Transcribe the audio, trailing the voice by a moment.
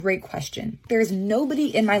Great question. There's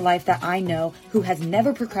nobody in my life that I know who has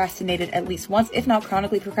never procrastinated at least once, if not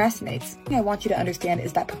chronically procrastinates. The thing I want you to understand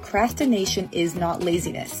is that procrastination is not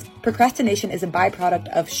laziness. Procrastination is a byproduct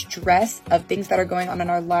of stress, of things that are going on in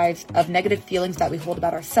our lives, of negative feelings that we hold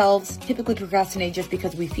about ourselves. Typically procrastinate just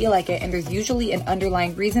because we feel like it, and there's usually an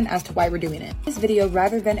underlying reason as to why we're doing it. In this video,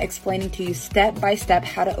 rather than explaining to you step by step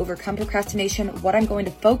how to overcome procrastination, what I'm going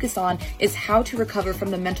to focus on is how to recover from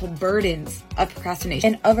the mental burdens of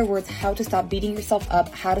procrastination. In other words, how to stop beating yourself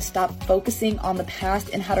up, how to stop focusing on the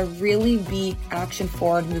past, and how to really be action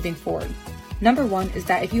forward moving forward. Number one is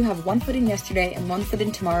that if you have one foot in yesterday and one foot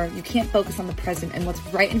in tomorrow, you can't focus on the present and what's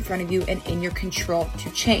right in front of you and in your control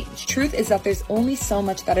to change. Truth is that there's only so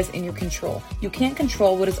much that is in your control. You can't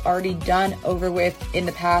control what is already done, over with, in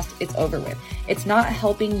the past. It's over with. It's not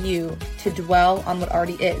helping you to dwell on what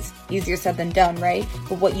already is. Easier said than done, right?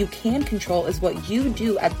 But what you can control is what you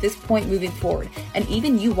do at this point moving forward. And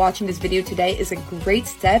even you watching this video today is a great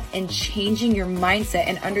step in changing your mindset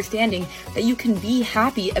and understanding that you can be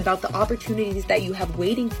happy about the opportunities that you have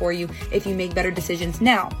waiting for you if you make better decisions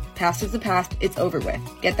now. Past is the past, it's over with.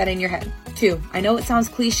 Get that in your head. 2, I know it sounds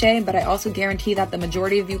cliche, but I also guarantee that the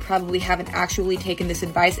majority of you probably haven't actually taken this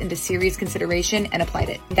advice into serious consideration and applied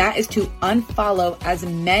it. That is to unfollow as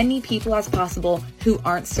many people as possible who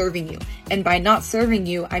aren't serving you. And by not serving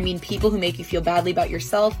you, I mean people who make you feel badly about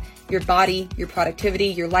yourself, your body, your productivity,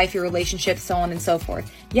 your life, your relationships, so on and so forth.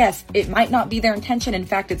 Yes, it might not be their intention. In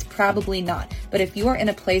fact, it's probably not. But if you are in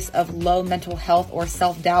a place of low mental health or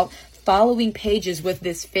self-doubt, following pages with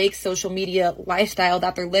this fake social media lifestyle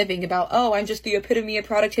that they're living about, oh, I'm just the epitome of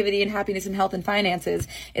productivity and happiness and health and finances,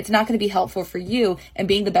 it's not going to be helpful for you and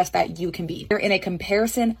being the best that you can be. You're in a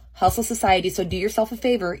comparison hustle society, so do yourself a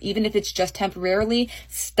favor, even if it's just temporarily,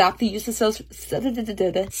 stop the use of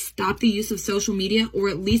social media, or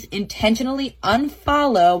at least intentionally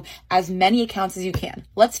unfollow as many accounts as you can.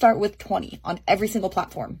 Let's start with 20 on every single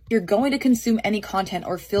platform. If you're going to consume any content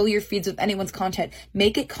or fill your feeds with anyone's content,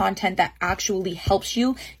 make it content that actually helps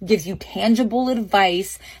you, gives you tangible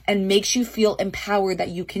advice, and makes you feel empowered that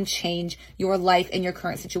you can change your life and your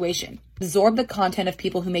current situation. Absorb the content of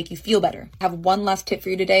people who make you feel better. I have one last tip for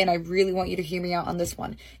you today, and I really want you to hear me out on this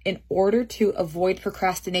one. In order to avoid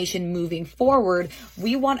procrastination moving forward,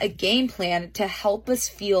 we want a game plan to help us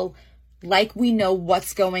feel like we know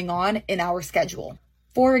what's going on in our schedule.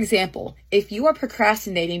 For example, if you are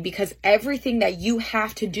procrastinating because everything that you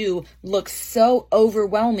have to do looks so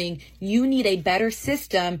overwhelming, you need a better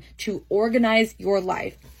system to organize your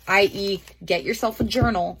life, i.e., get yourself a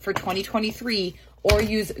journal for 2023 or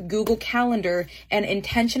use Google Calendar and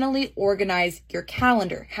intentionally organize your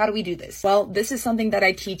calendar. How do we do this? Well, this is something that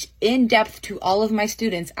I teach in depth to all of my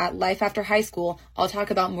students at Life After High School. I'll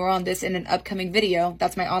talk about more on this in an upcoming video.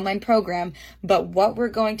 That's my online program. But what we're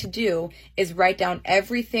going to do is write down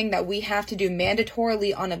everything that we have to do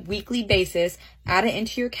mandatorily on a weekly basis, add it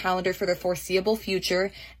into your calendar for the foreseeable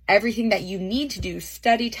future. Everything that you need to do,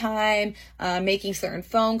 study time, making certain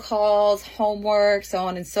phone calls, homework, so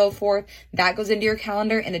on and so forth, that goes into your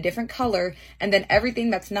calendar in a different color. And then everything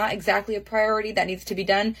that's not exactly a priority that needs to be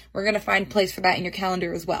done, we're going to find place for that in your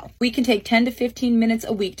calendar as well. We can take 10 to 15 minutes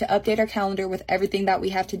a week to update our calendar with everything that we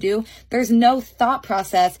have to do. There's no thought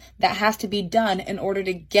process that has to be done in order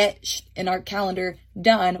to get in our calendar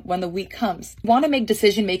done when the week comes. We want to make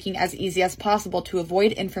decision making as easy as possible to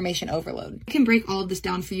avoid information overload. I can break all of this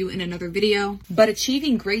down for you in another video, but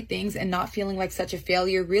achieving great things and not feeling like such a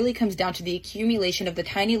failure really comes down to the accumulation of the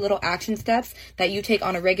tiny little action steps that you take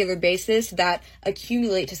on a regular basis that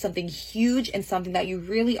accumulate to something huge and something that you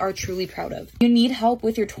really are truly proud of. You need help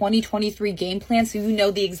with your 2023 game plan so you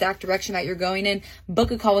know the exact direction that you're going in.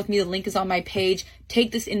 Book a call with me. The link is on my page.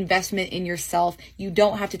 Take this investment in yourself. You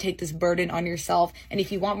don't have to take this burden on yourself. And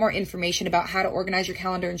if you want more information about how to organize your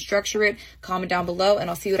calendar and structure it, comment down below and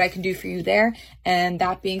I'll see what I can do for you there. And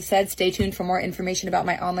that being said, stay tuned for more information about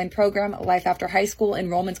my online program, Life After High School.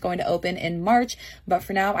 Enrollment's going to open in March. But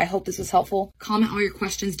for now, I hope this was helpful. Comment all your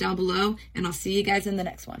questions down below and I'll see you guys in the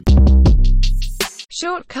next one.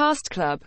 Short Cast Club